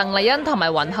仲有鄧麗欣同埋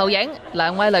雲浩影，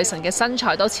兩位女神嘅身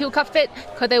材都超級 fit。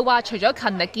佢哋話除咗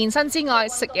勤力健身之外，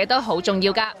食嘢都好重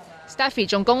要㗎。Stephy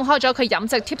仲公開咗佢飲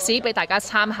食 tips 俾大家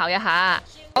參考一下。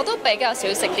我都比較少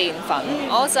食澱粉，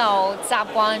我就習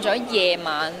慣咗夜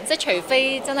晚，即係除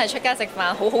非真係出街食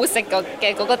飯好好食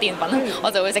嘅嗰個澱粉，我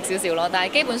就會食少少咯。但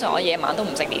係基本上我夜晚都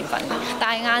唔食澱粉，但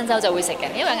係晏晝就會食嘅，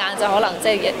因為晏晝可能即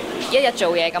係一日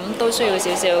做嘢咁都需要少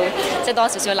少，即係多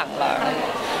少少能量。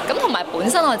咁同埋本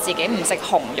身我自己唔食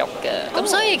紅肉嘅，咁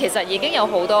所以其實已經有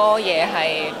好多嘢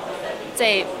係即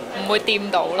係唔會掂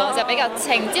到咯，就比較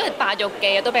清。因為白肉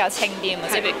嘅都比較清啲嘛，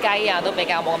即係譬如雞啊都比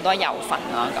較冇咁多油分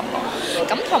啊咁咯。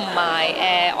咁同埋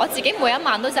我自己每一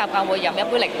晚都習慣會飲一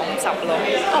杯檸檬汁咯。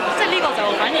哦，即係呢個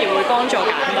就反而會幫助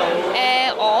減到。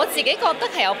我自己覺得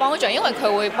係有幫助，因為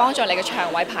佢會幫助你嘅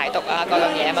腸胃排毒啊各樣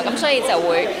嘢啊嘛，咁所以就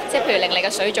會即係譬如令你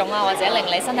嘅水腫啊，或者令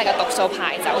你身體嘅毒素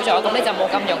排走咗，咁你就冇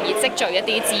咁容易積聚一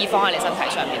啲脂肪喺你身體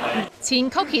上面。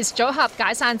前 Cookies 組合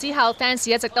解散之後 ，fans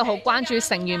一直都好關注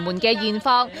成員們嘅現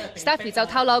況。Stephy 就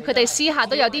透露佢哋私下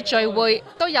都有啲聚會，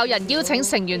都有人邀請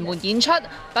成員們演出，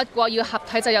不過要合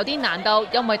體就有啲難度，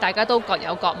因為大家都各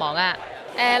有各忙啊。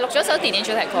錄咗首電影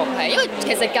主題曲係，因為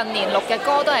其實近年錄嘅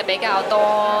歌都係比較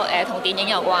多同電影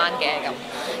有關嘅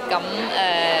咁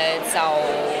就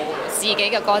自己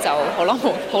嘅歌就好耐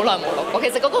冇錄過。其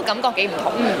實嗰個感覺幾唔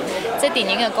同嘅，即係電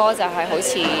影嘅歌就係好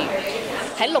似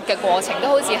喺錄嘅過程都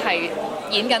好似係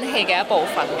演緊戲嘅一部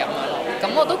分咁樣咯。咁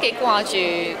我都幾掛住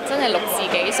真係錄自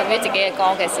己屬於自己嘅歌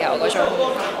嘅時候嗰種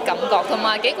感覺，同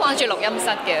埋幾掛住錄音室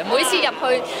嘅。每次入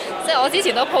去，即係我之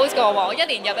前都 post 過話，我一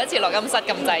年入一次錄音室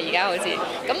咁滯，而家好似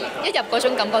咁一入嗰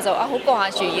種感覺就好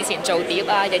掛住以前做碟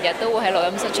啊，日日都會喺錄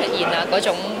音室出現啊嗰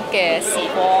種嘅時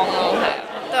光咯，係啊。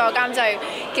都有監製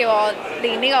叫我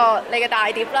練呢個你嘅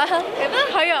大碟啦，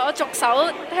係啊，我逐首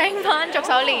聽翻，逐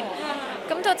首練。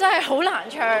咁就真係好難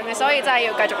唱嘅，所以真係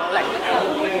要繼續努力。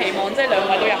期望即係兩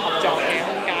位都有合作嘅空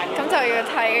間。咁就要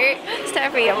睇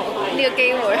Stephy 有冇呢個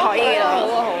機會可以咯。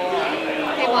好啊，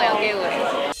希望有機會。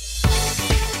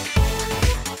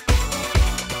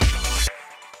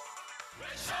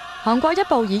韓國一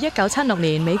部以1976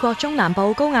年美國中南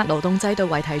部高壓勞動制度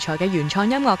為題材嘅原創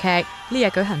音樂劇，呢日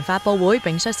舉行發佈會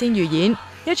並率先預演，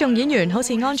一眾演員好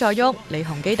似安在旭、李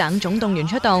鴻基等總動員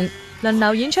出動，輪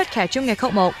流演出劇中嘅曲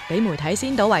目，俾媒體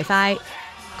先睹為快。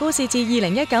故事自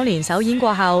2019年首演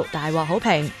過後大獲好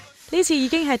評，呢次已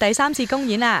經係第3次公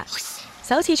演啦。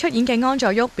首次出演嘅安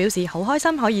在旭表示好開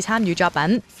心可以參與作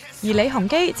品，而李鴻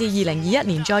基自2021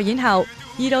年再演後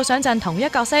2度上陣同一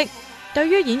角色，對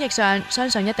於演繹上相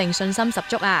信一定信心十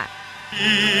足啊。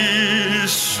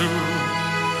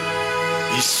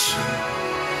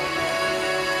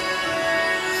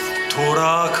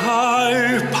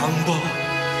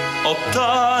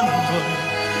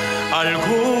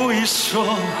알고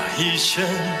있어 이젠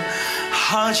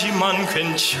하지만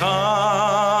괜찮아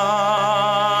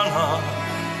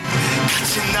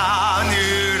같은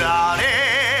하늘 아래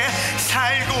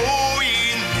살고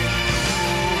있는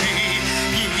우리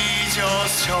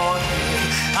잊어서는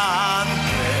안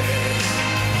돼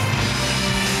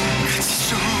같이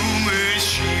숨을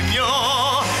쉬며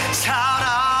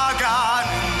살아가는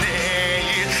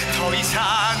내일 더 이상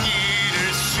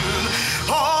잃을 순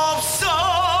없어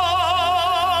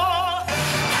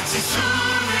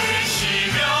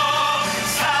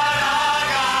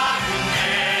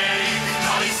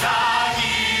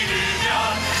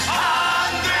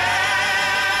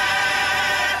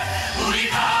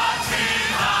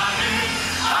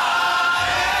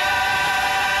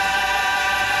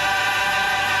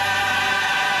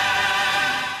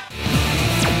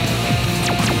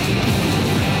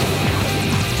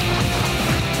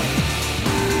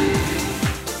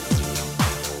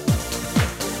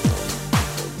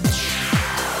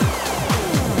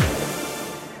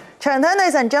長腿女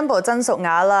神 Jumbo 曾淑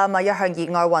雅啦，一向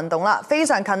熱愛運動啦，非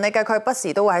常勤力嘅佢，不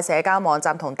時都會喺社交網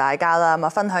站同大家啦，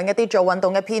分享一啲做運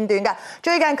動嘅片段㗎。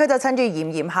最近佢就趁住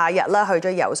炎炎夏日啦，去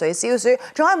咗游水消暑，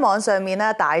仲喺網上面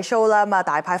咧大 show 啦，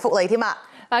大派福利添啊！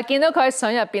嗱，見到佢喺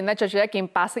相入邊咧，著住一件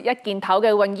白色一件頭嘅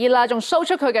泳衣啦，仲 show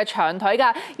出佢嘅長腿㗎，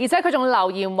而且佢仲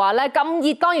留言話咧咁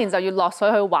熱當然就要落水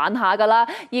去玩下㗎啦。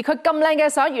而佢咁靚嘅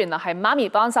相原來係媽咪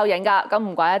幫手影㗎，咁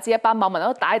唔怪得知一班網民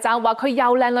都大讚話佢又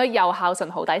靚女又孝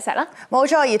順，好抵錫啦。冇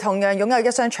錯，而同樣擁有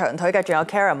一雙長腿嘅仲有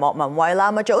Karen 莫文蔚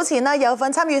啦。早前呢有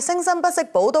份參與《聲生不息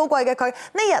寶刀貴》嘅佢，呢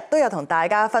日都有同大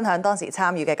家分享當時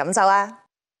參與嘅感受啊！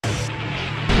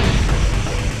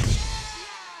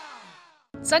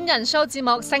真人 show 節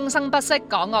目《聲生不息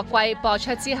港樂季》播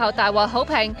出之後大獲好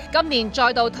評，今年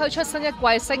再度推出新一季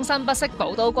《聲生不息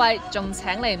寶刀季》，仲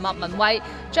請嚟莫文蔚、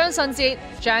張信哲、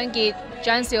張傑、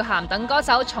張韶涵等歌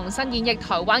手重新演繹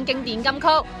台灣經典金曲，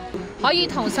可以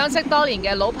同相識多年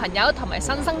嘅老朋友同埋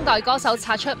新生代歌手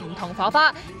擦出唔同火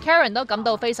花。Karen 都感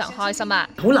到非常開心啊！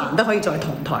好難得可以再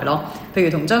同台咯，譬如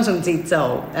同張信哲就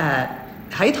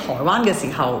喺台灣嘅時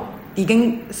候已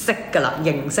經識㗎啦，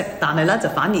認識，但係咧就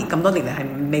反而咁多年嚟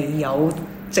係未有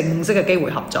正式嘅機會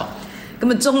合作。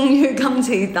咁啊，終於今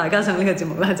次大家上呢個節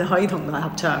目咧就可以同佢合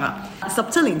唱啦。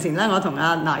17年前咧，我同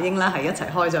阿那英咧係一齊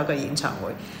開咗一個演唱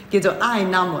會，叫做《愛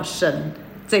那麼深》，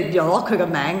即係攞佢嘅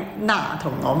名那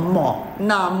同我莫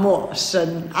那麼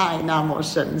深，愛那麼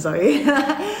深，所以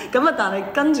咁啊，但係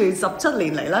跟住17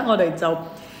年嚟咧，我哋就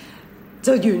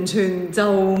完全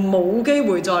就冇機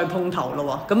會再碰頭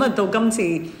咯喎。咁啊，到今次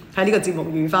喺呢個節目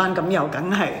遇翻，咁又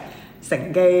梗係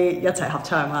乘機一齊合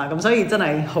唱啦。咁所以真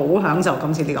係好享受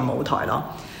今次呢個舞台咯。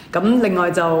咁另外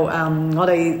就我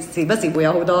哋時不時會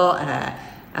有好多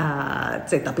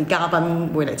即係特別嘉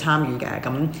賓會嚟參與嘅。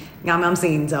咁啱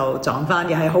先就撞翻，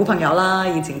又係好朋友啦，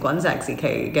以前滾石時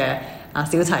期嘅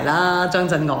小齊啦、張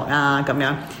震岳啊咁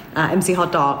樣，MC Hot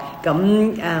Dog，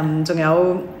 咁仲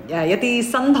有一啲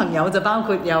新朋友就包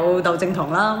括有竇靖童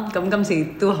啦，咁今次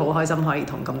都好開心可以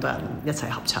同咁多人一齊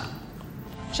合唱。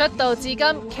出道至今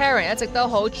 ，Karen 一直都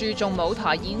好注重舞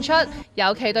台演出，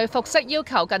尤其對服飾要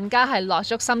求更加係落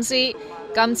足心思。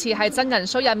今次喺真人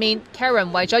show 入面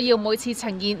 ，Karen 為咗要每次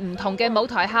呈現唔同嘅舞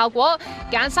台效果，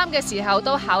揀衫嘅時候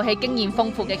都考起經驗豐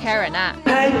富嘅 Karen 啊。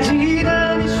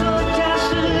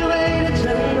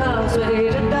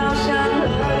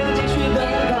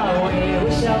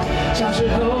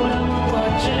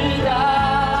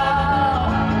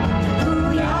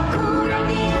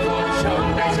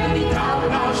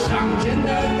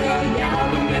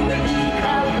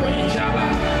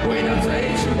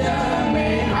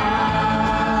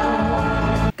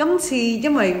今次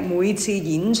因為每次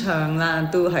演唱啦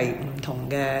都係唔同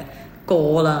嘅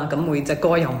歌啦，咁每隻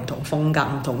歌有唔同風格、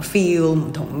唔同 feel、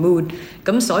唔同 mood，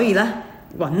 咁所以咧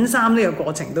揾衫呢個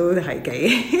過程都係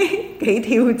幾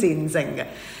挑戰性嘅。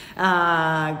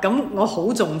咁我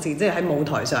好重視即係喺舞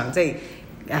台上即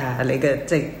係你嘅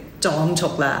即係裝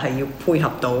束啦，係要配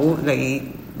合到你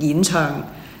演唱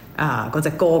嗰隻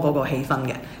歌嗰個氣氛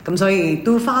嘅，咁所以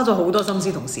都花咗好多心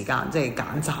思同時間，即係揀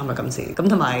衫啊今次，咁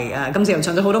同埋今次又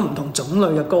唱咗好多唔同種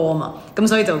類嘅歌啊嘛，咁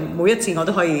所以就每一次我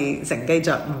都可以乘機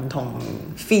着唔同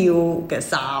feel 嘅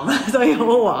衫，所以好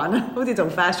好玩啊，好似做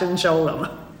fashion show 咁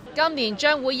啊！今年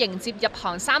將會迎接入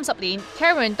行30年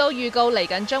 ，Karen 都預告嚟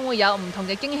緊將會有唔同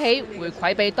嘅驚喜回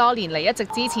饋俾多年嚟一直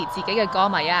支持自己嘅歌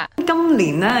迷啊！今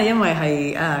年呢，因為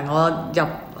係我入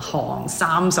行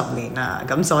30年啦，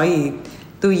咁所以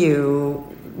都要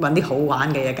揾啲好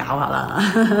玩嘅嘢搞下啦。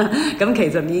咁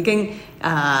其實已經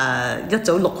一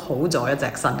早錄好咗一隻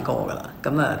新歌噶啦。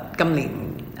咁今年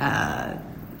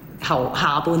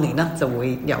下半年呢就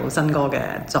會有新歌嘅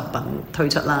作品推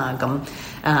出啦。咁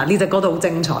呢隻歌都好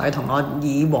精彩，同我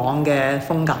以往嘅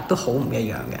風格都好唔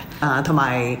一樣嘅。同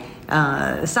埋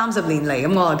30年嚟，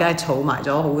咁我梗係儲埋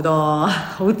咗好多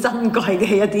好珍貴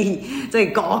嘅一啲即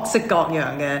係各式各樣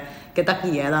嘅得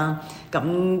意嘢啦。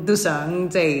咁都想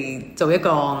即係做一個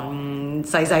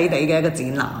細細地嘅一個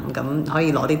展覽，咁可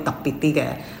以攞啲特別啲嘅，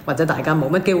或者大家冇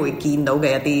乜機會見到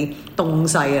嘅一啲東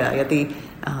西啊，一啲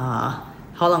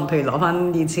可能譬如攞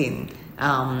翻以前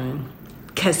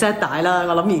cassette 帶啦，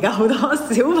我諗而家好多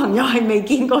小朋友係未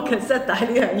見過 cassette 帶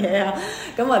呢樣嘢啊，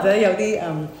咁或者有啲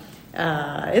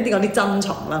一啲嗰啲珍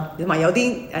藏啦，同埋有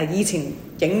啲以前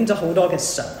影咗好多嘅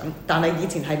相，但係以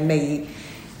前係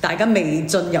大家未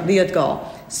進入呢一個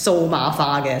數碼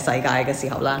化嘅世界嘅時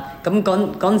候啦，咁嗰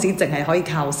陣時淨係可以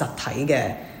靠實體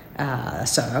嘅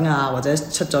相啊，或者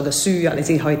出咗嘅書啊，你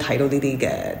先可以睇到呢啲嘅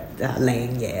靚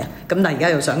嘢。咁但係而家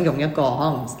又想用一個可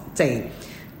能即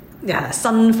係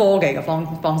新科技嘅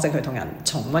方式去同人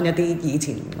重溫一啲以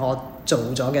前我做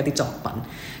咗嘅一啲作品，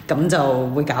咁就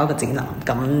會搞一個展覽，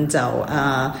咁就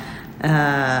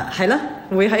係啦，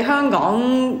會喺香港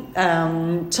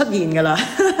出現㗎啦。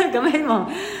咁希望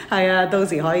係啊，到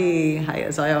時可以係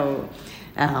啊，所有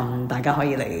大家可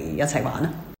以嚟一齊玩啦。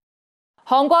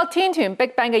韓國天團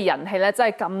BigBang 嘅人氣咧，真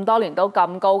係咁多年都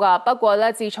咁高㗎。不過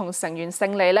咧，自從成員勝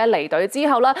利咧離隊之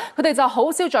後咧，佢哋就好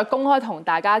少再公開同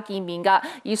大家見面㗎。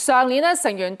而上年咧，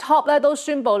成員 Top 咧都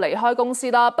宣布離開公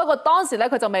司啦。不過當時咧，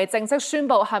佢就未正式宣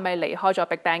布係咪離開咗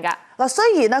BigBang 㗎。嗱，雖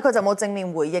然咧佢就冇正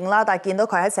面回應啦，但係見到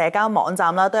佢喺社交網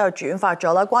站啦都有轉發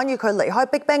咗啦關於佢離開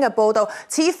BigBang 嘅報導，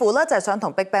似乎咧就係想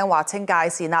同 BigBang 劃清界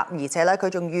線啦。而且咧佢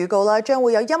仲預告啦將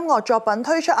會有音樂作品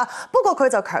推出啊，不過佢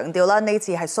就強調啦呢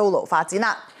次係 solo 發展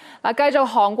啦。嗱，繼續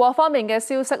韓國方面嘅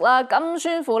消息啦，金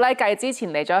宣虎咧繼之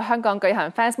前嚟咗香港舉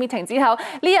行 fans meeting 之後，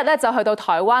呢日咧就去到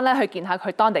台灣咧去見下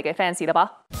佢當地嘅 fans 啦噃。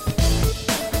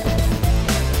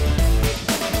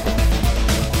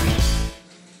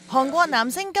韓國男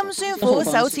星金宣虎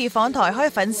首次訪台開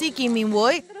粉絲見面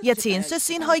會，日前率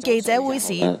先開記者會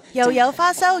時，又有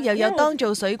花收又有當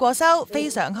做水果收，非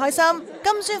常開心。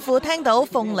金宣虎聽到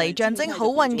鳳梨象徵好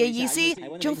運嘅意思，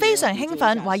仲非常興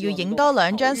奮，話要影多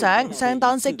2張相，相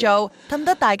當識做，氹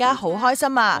得大家好開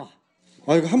心啊！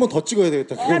啊，이거 한 번 더 찍어야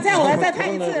되겠다. 那這樣我要再拍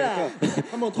一次了。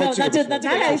한 번 더 찍어. 那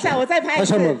再來一下，我再拍一次。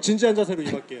다시 한 번 진지한 자세로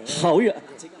임할게요. 好運。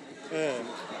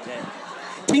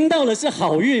聽到的是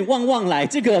好運旺旺來，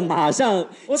這個馬上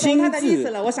我懂他的意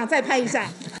思了，我想再拍一下。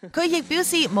佢亦表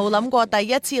示冇諗過第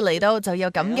一次嚟到就有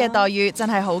咁嘅待遇，真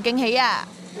係好驚喜啊！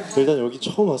 일단 여기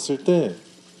처음 왔을 때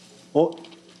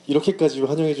이렇게까지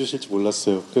환영해 주실지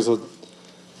몰랐어요. 그래서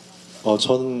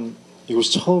전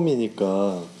이곳이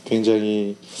처음이니까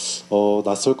굉장히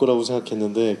낯설 거라고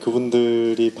생각했는데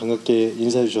그분들이 반갑게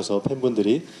인사해 주셔서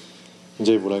팬분들이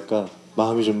굉장히 뭐랄까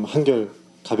마음이 좀 한결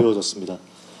가벼워졌습니다.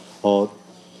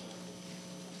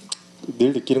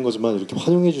 늘 느끼는 거지만 이렇게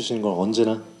환영해 주시는 건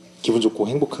언제나 기분 좋고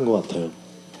행복한 것 같아요.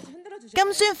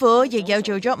 金宣虎亦有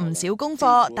做咗唔少功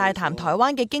課，大談台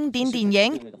灣嘅經典電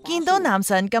影，見到男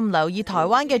神咁留意台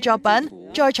灣嘅作品，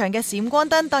在場嘅閃光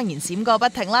燈當然閃個不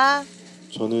停啦。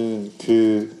 저는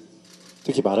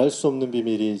특히 말할 수 없는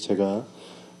비밀이 제가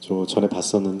전에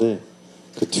봤었는데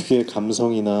그 특유의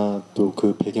감성이나 또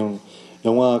그 배경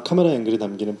영화 카메라 앵글에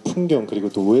담기는 풍경 그리고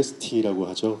또 OST라고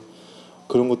하죠.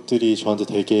 그런 것들이 저한테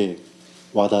되게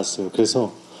와닿았어요.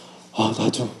 그래서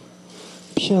나도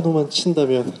피아노만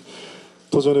친다면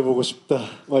도전해보고 싶다.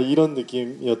 막 이런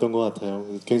느낌이었던 것 같아요.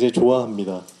 굉장히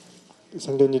좋아합니다.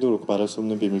 상견니도 그렇고 말할 수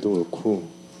없는 비밀도 그렇고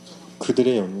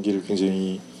그들의 연기를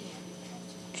굉장히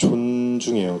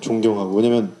존중해요. 존경하고.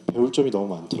 왜냐면 배울 점이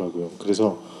너무 많더라고요.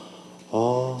 그래서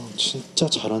진짜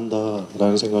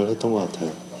잘한다라는 생각을 했던 것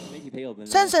같아요.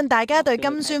 相信大家對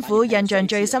金宣虎印象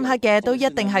最深刻嘅都一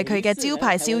定係佢嘅招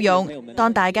牌笑容。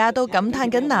當大家都感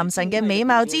嘆緊男神嘅美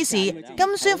貌之時，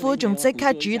金宣虎仲即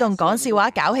刻主動講笑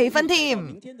話搞氣氛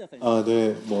添。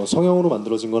 네, 뭐 성형으로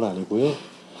만들어진 건 아니고요.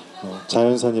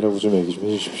 자연산이라고 좀 얘기 좀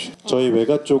해주십시오. 저희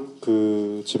외가 쪽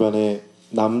그 집안에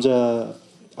남자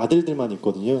아들들만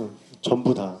있거든요.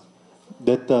 전부 다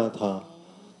넷다 다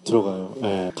들어가요.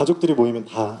 네. 가족들이 모이면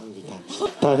다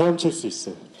헤엄칠 수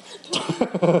있어요.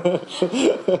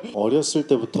 어렸을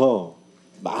때부터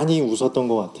많이 웃었던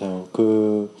것 같아요.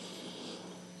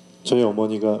 저희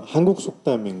어머니가 한국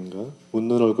속담인가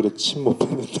웃는 얼굴에 침 못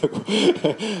뱉는다고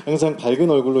항상 밝은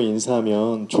얼굴로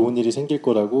인사하면 좋은 일이 생길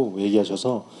거라고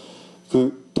얘기하셔서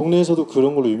그 동네에서도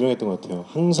그런 걸로 유명했던 것 같아요.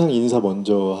 항상 인사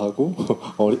먼저 하고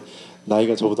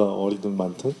나이가 저보다 어리든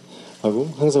많든 하고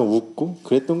항상 웃고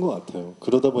그랬던 것 같아요.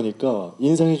 그러다 보니까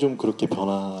인상이 좀 그렇게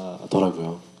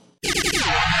변하더라고요.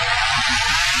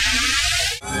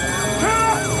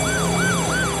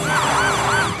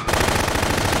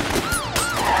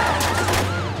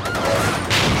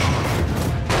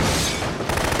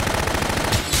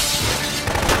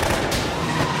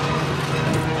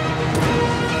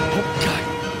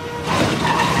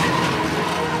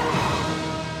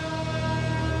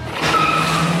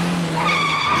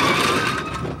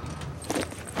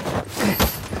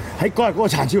喺嗰日嗰個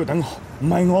殘廁度等我，唔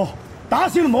係我打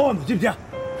死都冇啊！知唔知啊？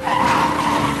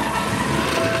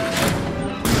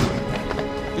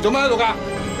你做咩喺度㗎？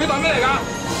呢袋咩嚟㗎？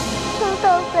老豆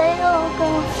俾我㗎。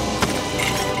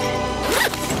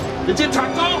你接殘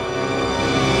咗？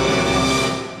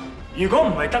如果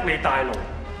唔係得你帶路，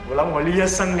我諗我呢一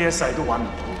生呢一世都揾唔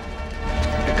到。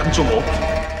你咁做我？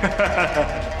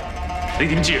你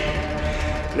點知啊？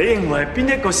 你認為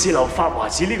邊一個洩漏發華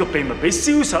子呢個秘密俾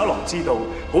蕭十一郎知道，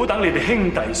好等你哋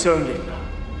兄弟相認啊？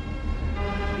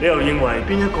你又認為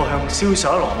邊一個向蕭十一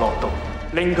郎落毒，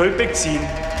令佢逼戰，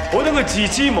好等佢自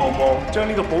知茫茫，將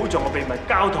呢個寶藏嘅秘密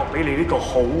交託俾你呢個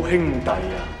好兄弟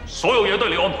啊？所有嘢都係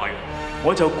你安排嘅，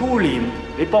我就顧念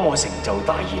你幫我成就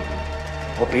大業，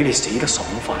我俾你死得爽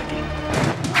快啲。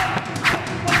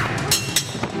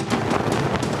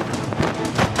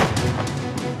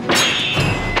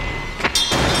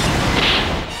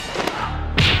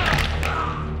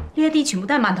 呢一啲全部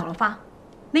都係曼陀羅花，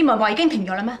你唔係話已經停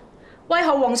咗啦咩？為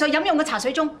何皇上飲用嘅茶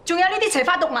水中仲有呢啲邪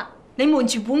花毒物？你瞞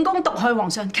住本宮毒害皇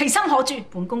上，其心可誅。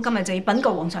本宮今日就要稟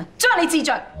告皇上，將你治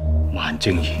罪。萬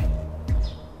正義，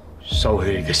收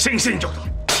起你嘅惺惺作態。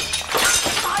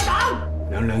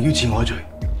娘娘要治我罪，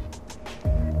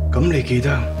咁你記得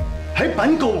喺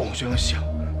稟告皇上嘅時候，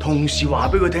同時話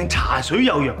俾佢聽茶水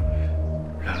有藥。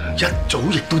娘娘一早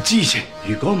亦都知情，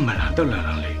如果唔係難得娘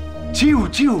娘嚟，朝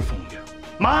朝奉藥，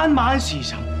晚晚侍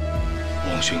寢，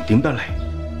皇上點得嚟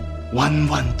混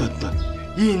混沌沌，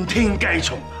言聽計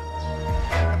從啊！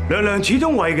娘娘始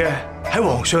終為嘅係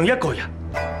皇上一個人，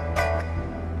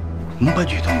咁不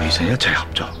如同微臣一齊合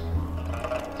作。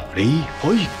你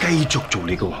可以繼續做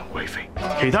你嘅皇貴妃，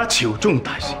其他朝中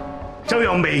大事就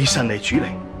由微臣嚟處理，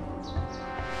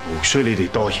無需你哋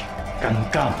多言，更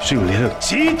加唔需要你喺度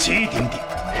指指點點。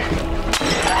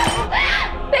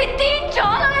你癲咗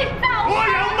啦！你走！我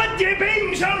有乜嘢比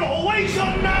唔上羅威信啊？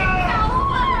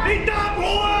走啊！你答我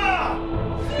啊！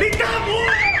你答我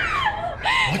啊！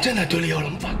我真係對你有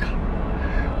諗法㗎，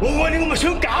我愛你，我咪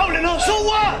想搞你咯，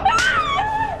蘇啊！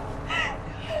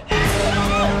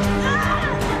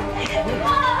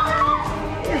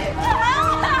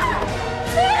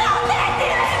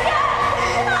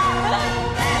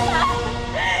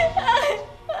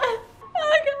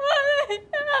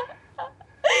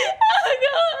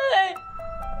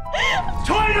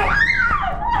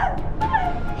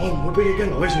我唔會俾你跟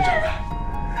羅威信走㗎，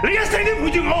你一世都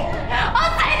陪住我。我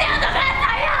死都要同佢一齊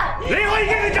啊！你可以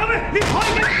跟佢走咩？你可以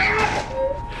跟佢走咩？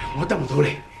我得唔到你，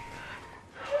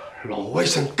羅威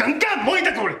信更加唔可以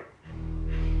得到你。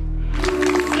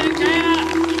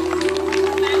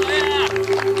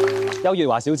邱月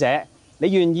華小姐，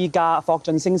你願意嫁霍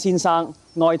俊升先生，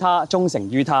愛他忠誠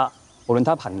於他，無論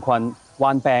他貧困、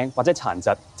患病或者殘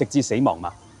疾，直至死亡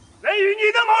嗎？你願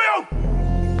意都冇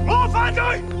用，我犯罪。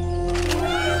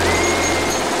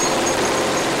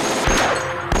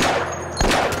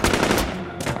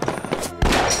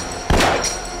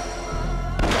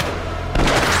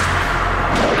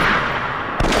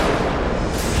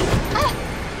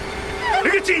你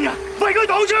個賤人，為佢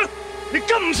擋槍，你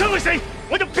咁唔想佢死，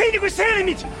我就偏要佢死喺你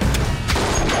面前。